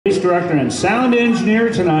director and sound engineer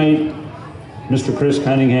tonight, Mr. Chris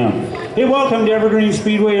Cunningham. Hey, welcome to Evergreen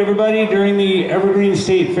Speedway, everybody. During the Evergreen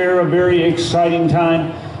State Fair, a very exciting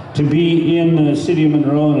time to be in the city of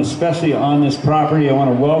Monroe, and especially on this property. I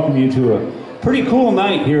want to welcome you to a pretty cool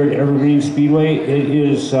night here at Evergreen Speedway. It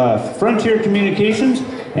is Frontier Communications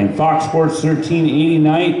and Fox Sports 1380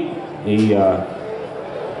 night, a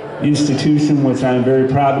institution which I'm very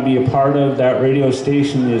proud to be a part of. That radio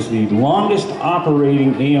station is the longest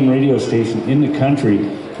operating AM radio station in the country,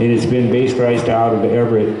 and it's been based right out of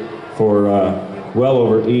Everett for well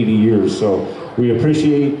over 80 years. So we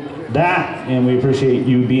appreciate that, and we appreciate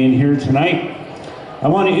you being here tonight. I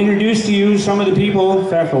want to introduce to you some of the people, in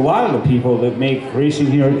fact a lot of the people that make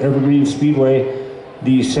racing here at Evergreen Speedway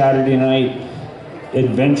the Saturday night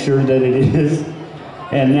adventure that it is.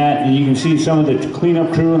 And you can see some of the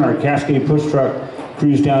cleanup crew and our Cascade push truck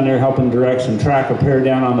crews down there helping direct some track repair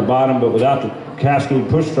down on the bottom. But without the Cascade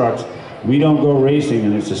push trucks, we don't go racing,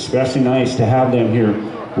 and it's especially nice to have them here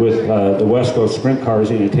with the West Coast Sprint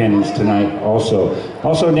cars in attendance tonight also.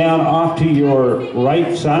 Also down off to your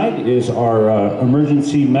right side is our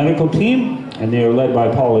emergency medical team, and they are led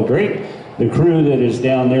by Paula Drake. The crew that is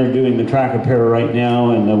down there doing the track repair right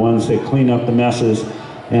now and the ones that clean up the messes,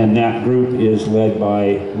 and that group is led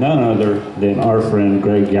by none other than our friend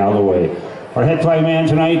Greg Galloway. Our head flag man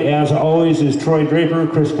tonight, as always, is Troy Draper,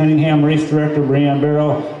 Chris Cunningham, race director Brian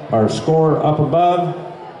Barrow, our scorer up above.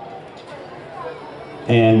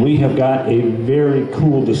 And we have got a very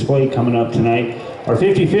cool display coming up tonight. Our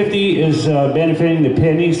 50-50 is benefiting the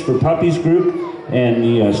Pennies for Puppies group, and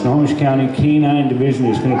the Snohomish County Canine Division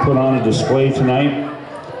is going to put on a display tonight.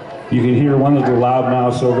 You can hear one of the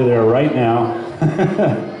loudmouths over there right now.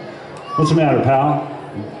 What's the matter, pal?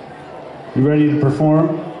 You ready to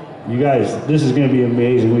perform? You guys, this is going to be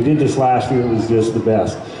amazing. We did this last year. It was just the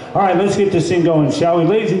best. All right, let's get this thing going, shall we?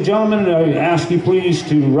 Ladies and gentlemen, I ask you please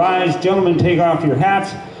to rise. Gentlemen, take off your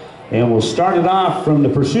hats, and we'll start it off from the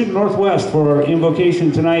Pursuit Northwest for our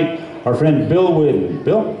invocation tonight, our friend Bill Whidden.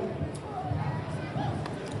 Bill?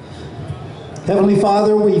 Heavenly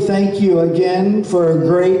Father, we thank you again for a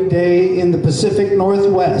great day in the Pacific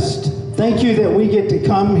Northwest. Thank you that we get to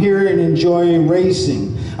come here and enjoy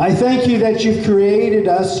racing. I thank you that you've created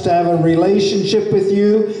us to have a relationship with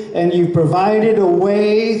you, and you've provided a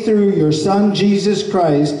way through your Son, Jesus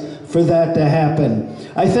Christ, for that to happen.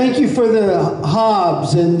 I thank you for the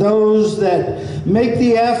Hobbs and those that make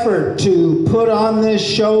the effort to put on this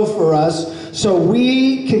show for us so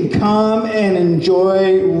we can come and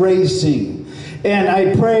enjoy racing. And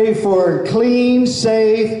I pray for a clean,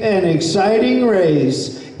 safe, and exciting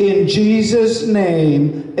race. In Jesus'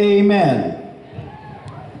 name, amen.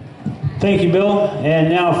 Thank you, Bill. And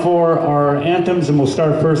now for our anthems, and we'll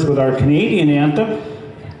start first with our Canadian anthem.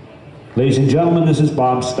 Ladies and gentlemen, this is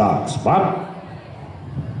Bob Stocks. Bob?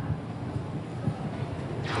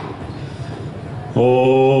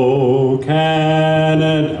 Oh,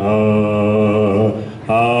 Canada,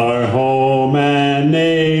 our home and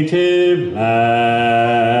native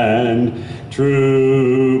land,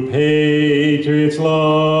 true patriots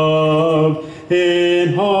love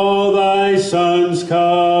in all thy sons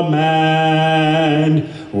command.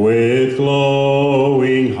 With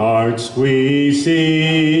glowing hearts we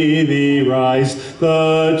see thee rise,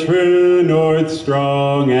 the true north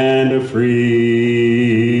strong and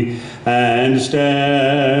free, and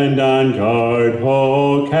stand on guard,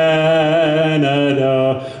 O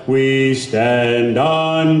Canada, we stand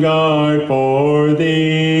on guard for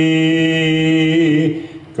thee.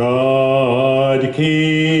 God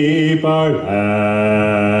keep our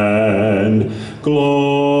land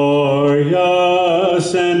glorious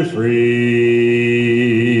and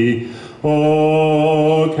free.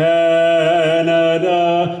 O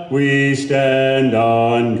Canada, we stand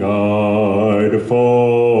on guard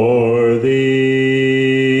for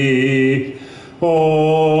thee.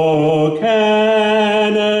 O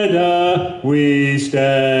Canada, we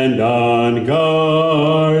stand on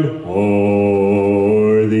guard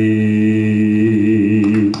for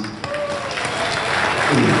thee.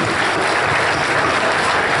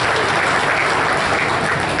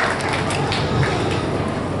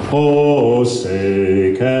 Oh,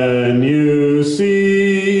 say, can you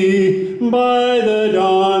see by the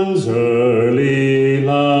dawn's early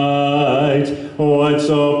light what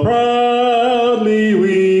so proudly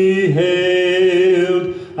we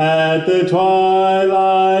hailed at the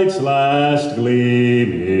twilight's last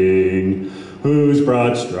gleaming, whose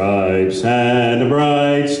broad stripes and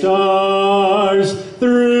bright stars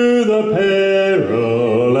through the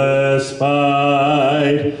perilous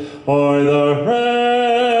fight o'er the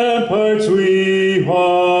ramparts we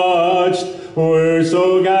watched were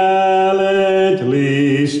so glad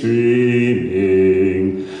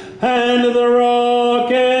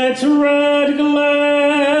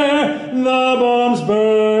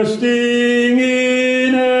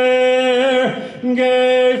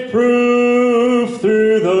gave proof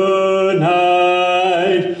through the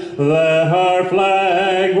night that our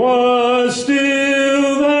flag was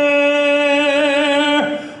still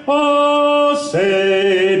there. Oh,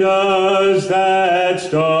 say does that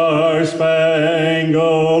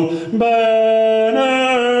star-spangled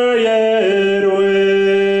banner yet wave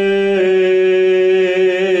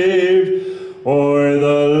o'er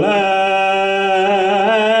the land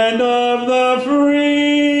of the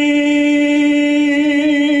free